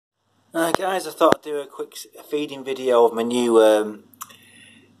Guys, I thought I'd do a quick feeding video of my new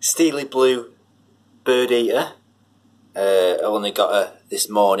steely blue bird eater. I only got her this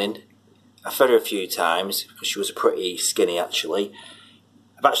morning. I fed her a few times because she was pretty skinny actually.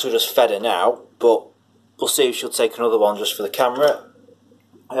 I've actually just fed her now, but we'll see if she'll take another one just for the camera.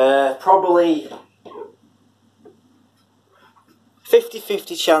 Probably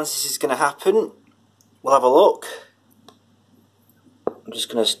 50-50 chance this is going to happen. We'll have a look. I'm just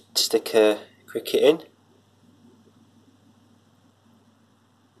going to stick a cricket in.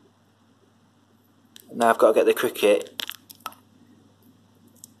 Now I've got to get the cricket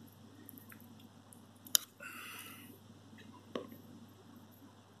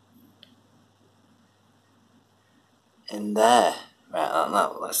in there. Right,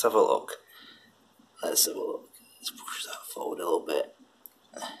 now let's have a look. Let's push that forward a little bit.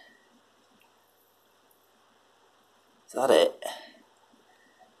 Is that it?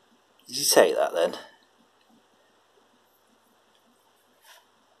 Did you take that then?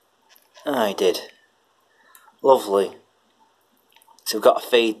 Oh, I did. Lovely. So we've got to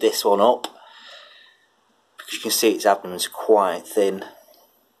feed this one up because you can see its abdomen's quite thin.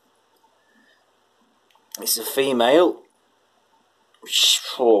 It's a female.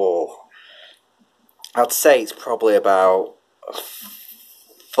 Oh, I'd say it's probably about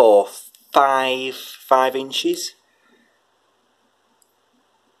 5 inches.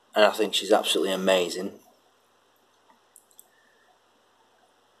 And I think she's absolutely amazing.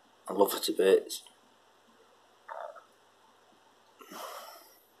 I love her to bits.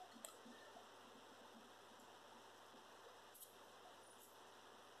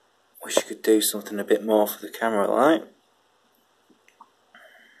 Wish I could do something a bit more for the camera light.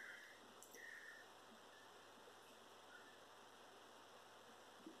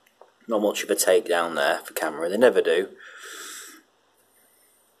 Not much of a takedown there for camera, they never do.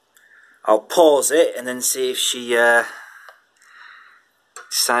 I'll pause it and then see if she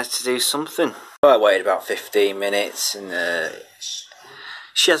decides to do something. I waited about 15 minutes and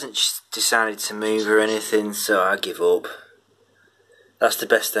she hasn't decided to move or anything, so I give up. That's the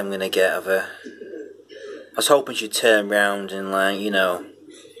best I'm going to get of her. I was hoping she'd turn round and, like, you know,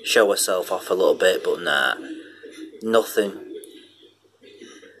 show herself off a little bit, but nah. Nothing.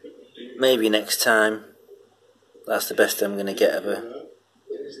 Maybe next time. That's the best I'm going to get of her.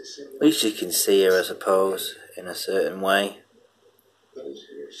 At least you can see her, I suppose, in a certain way.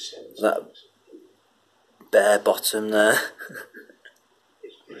 That bare bottom there.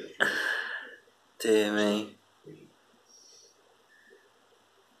 Dear me.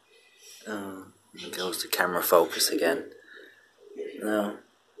 Oh, there goes the camera focus again. No.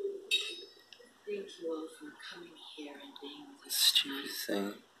 Stupid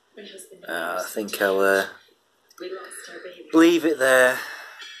thing. I think I'll leave it there.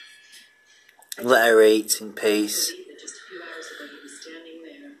 Let her eat in peace.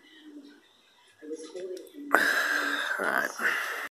 Right.